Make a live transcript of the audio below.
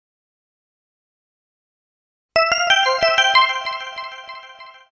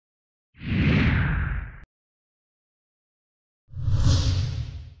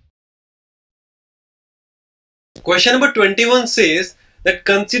Question number 21 says that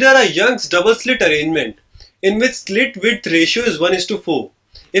consider a Young's double slit arrangement in which slit width ratio is 1:4.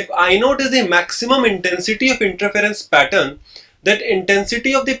 If I0 is the maximum intensity of interference pattern, that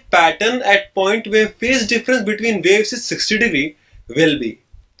intensity of the pattern at point where phase difference between waves is 60 degree will be.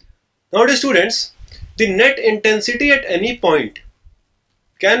 Now dear students, the net intensity at any point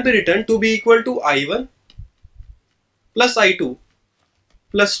can be written to be equal to I1 plus I2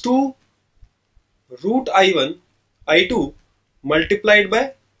 plus 2 root I1 I2 multiplied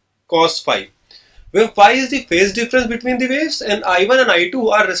by cos phi, where phi is the phase difference between the waves and I1 and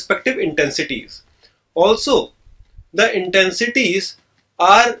I2 are respective intensities. Also, the intensities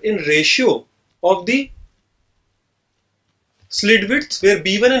are in ratio of the slit widths, where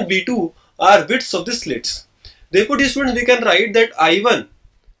B1 and B2 are widths of the slits. Therefore, dear students, we can write that I1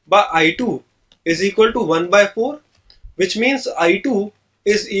 by I2 is equal to 1 by 4, which means I2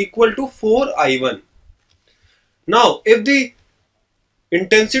 is equal to 4I1. Now, if the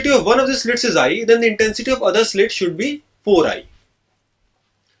intensity of one of the slits is I, then the intensity of other slit should be 4I.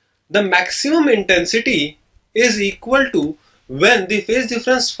 The maximum intensity is equal to when the phase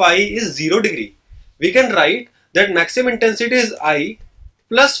difference phi is 0 degree. We can write that maximum intensity is I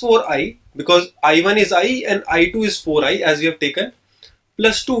plus 4I, because I1 is I and I2 is 4I as we have taken,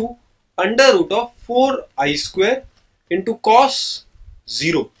 plus 2 under root of 4I square into cos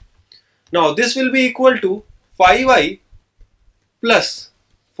 0. Now this will be equal to 5I plus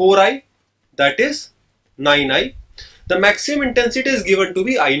 4I, that is 9I. The maximum intensity is given to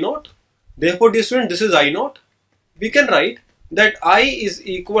be I0. Therefore, dear student, this is I0. We can write that I is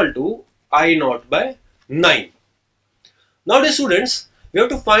equal to I0 by 9. Now dear students, we have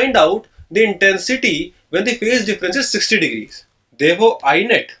to find out the intensity when the phase difference is 60 degrees. Therefore, I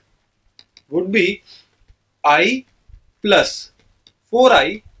net would be I plus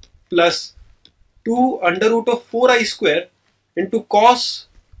 4I plus 2 under root of 4I square into cos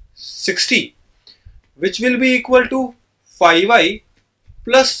 60, which will be equal to 5I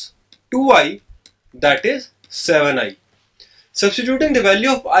plus 2I, that is 7I. Substituting the value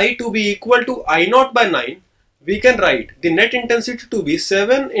of I to be equal to I0 by 9, we can write the net intensity to be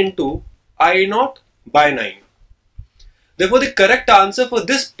 7 into I0 by 9. Therefore, the correct answer for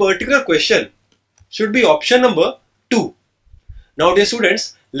this particular question should be option number 2. Now dear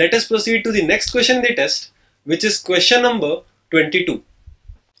students, let us proceed to the next question in the test, which is question number 22.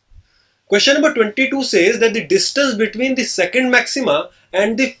 Question number 22 says that the distance between the second maxima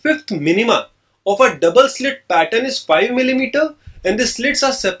and the fifth minima of a double slit pattern is 5 mm and the slits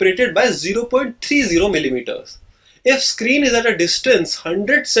are separated by 0.30 mm. If screen is at a distance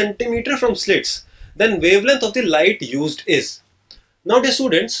 100 cm from slits, then wavelength of the light used is. Now dear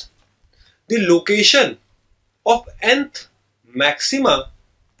students, the location of nth maxima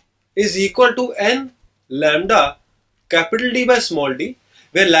is equal to n lambda capital D by small d,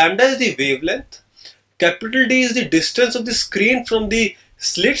 where lambda is the wavelength, capital D is the distance of the screen from the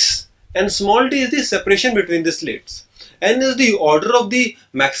slits, and small d is the separation between the slits. N is the order of the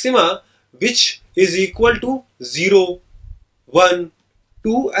maxima, which is equal to 0, 1,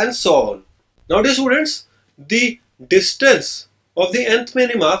 2 and so on. Now dear students, the distance of the nth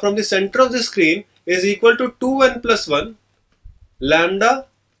minima from the center of the screen is equal to 2n plus 1 lambda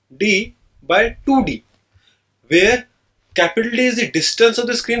d by 2d, where capital D is the distance of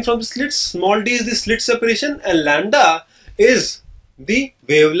the screen from the slits, small d is the slit separation, and lambda is the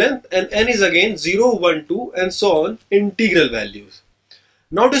wavelength, and n is again 0, 1, 2 and so on, integral values.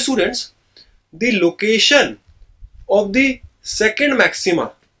 Now dear students, the location of the second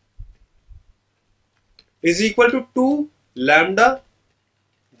maxima is equal to 2 lambda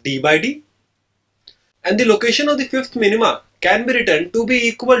d by d, and the location of the fifth minima can be written to be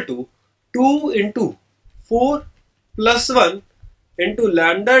equal to 2 into 4 plus 1 into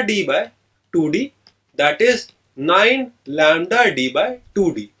lambda d by 2d, that is 9 lambda d by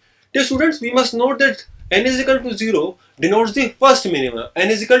 2d. Dear students, we must note that n is equal to 0 denotes the first minima, n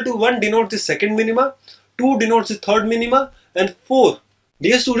is equal to 1 denotes the second minima, 2 denotes the third minima, and 4.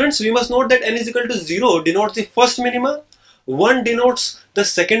 Dear students, we must note that n is equal to 0 denotes the first minima, 1 denotes the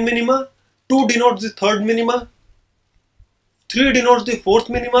second minima, 2 denotes the third minima, 3 denotes the fourth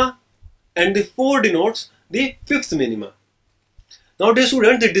minima, and the 4 denotes the fifth minima. Now dear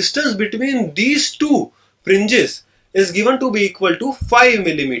students, the distance between these two fringes is given to be equal to 5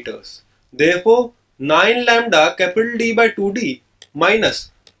 millimeters. Therefore, 9 lambda capital D by 2d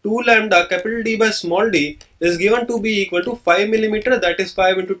minus 2 lambda capital D by small d is given to be equal to 5 millimeter, that is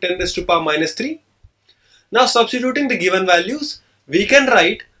 5 into 10 raised to power minus 3. Now substituting the given values, we can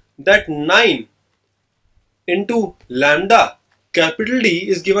write that 9 into lambda capital D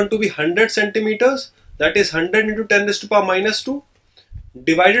is given to be 100 centimeters, that is 100 into 10 raised to power minus 2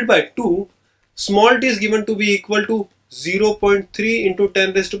 divided by 2. Small t is given to be equal to 0.3 into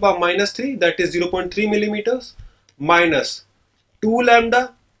 10 raised to power minus 3, that is 0.3 millimeters, minus 2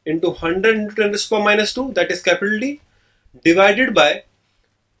 lambda into 100 into 10 raised to power minus 2, that is capital D, divided by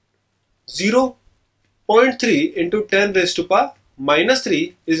 0.3 into 10 raised to power minus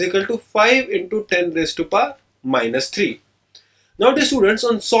 3 is equal to 5 into 10 raised to power minus 3. Now dear students,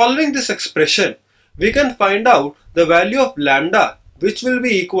 on solving this expression, we can find out the value of lambda, which will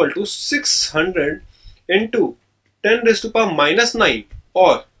be equal to 600 into 10 raised to power minus 9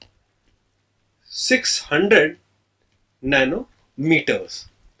 or 600 nanometers.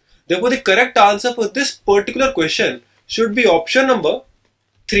 Therefore, the correct answer for this particular question should be option number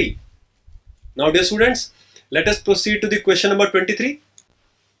 3. Now dear students, let us proceed to the question number 23.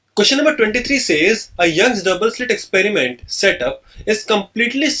 Question number 23 says a Young's double slit experiment setup is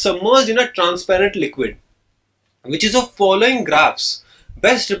completely submerged in a transparent liquid. Which is of following graphs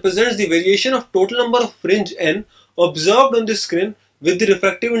best represents the variation of total number of fringe n observed on the screen with the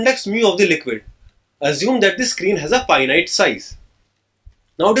refractive index mu of the liquid. Assume that the screen has a finite size.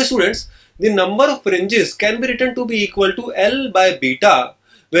 Now dear students, the number of fringes can be written to be equal to L by beta,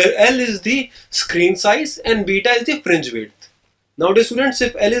 where L is the screen size and beta is the fringe width. Now dear students,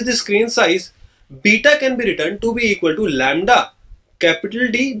 if L is the screen size, beta can be written to be equal to lambda capital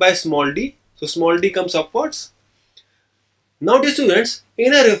D by small d. So small d comes upwards. Now dear students,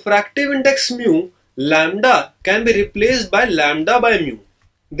 in a refractive index mu, lambda can be replaced by lambda by mu.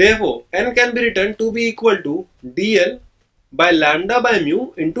 Therefore, n can be written to be equal to dl by lambda by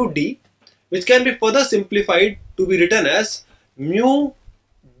mu into d, which can be further simplified to be written as mu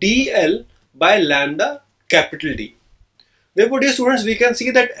dl by lambda capital D. Therefore, dear students, we can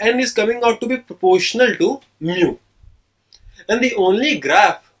see that n is coming out to be proportional to mu. And the only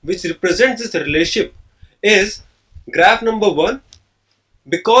graph which represents this relationship is graph number 1,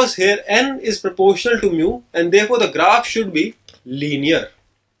 because here n is proportional to mu and therefore the graph should be linear.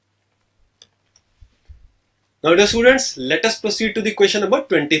 Now dear students, let us proceed to the question number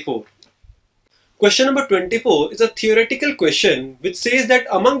 24. Question number 24 is a theoretical question which says that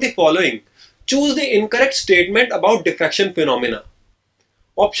among the following, choose the incorrect statement about diffraction phenomena.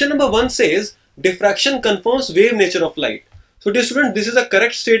 Option number 1 says diffraction confirms wave nature of light. So dear students, this is a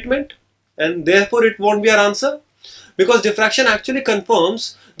correct statement and therefore it won't be our answer, because diffraction actually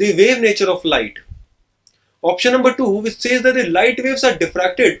confirms the wave nature of light. Option number 2, which says that the light waves are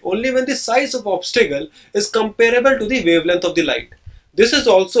diffracted only when the size of obstacle is comparable to the wavelength of the light. This is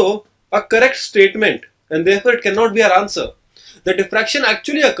also a correct statement and therefore it cannot be our answer. The diffraction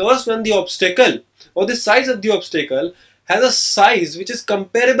actually occurs when the obstacle or the size of the obstacle has a size which is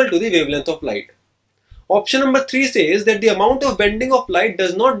comparable to the wavelength of light. Option number 3 says that the amount of bending of light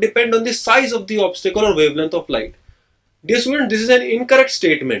does not depend on the size of the obstacle or wavelength of light. Dear students, this is an incorrect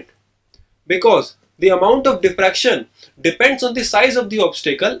statement, because the amount of diffraction depends on the size of the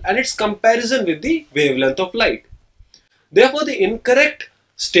obstacle and its comparison with the wavelength of light. Therefore, the incorrect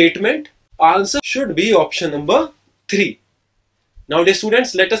statement answer should be option number 3. Now dear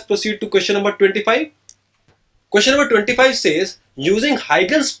students, let us proceed to question number 25. Question number 25 says, using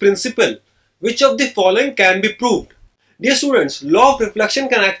Huygens principle, which of the following can be proved? Dear students, law of reflection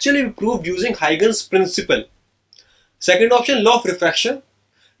can actually be proved using Huygens principle. Second option, law of refraction.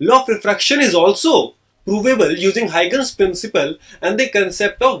 Law of refraction is also provable using Huygens principle and the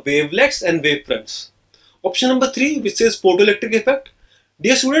concept of wavelets and wavefronts. Option number 3, which says photoelectric effect.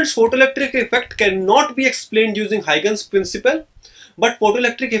 Dear students, photoelectric effect cannot be explained using Huygens principle, but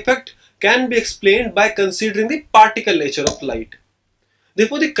photoelectric effect can be explained by considering the particle nature of light.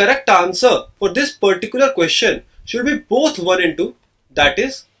 Therefore, the correct answer for this particular question should be both 1 and 2, that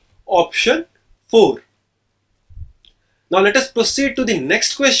is option 4. Now let us proceed to the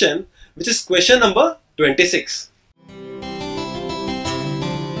next question, which is question number 26.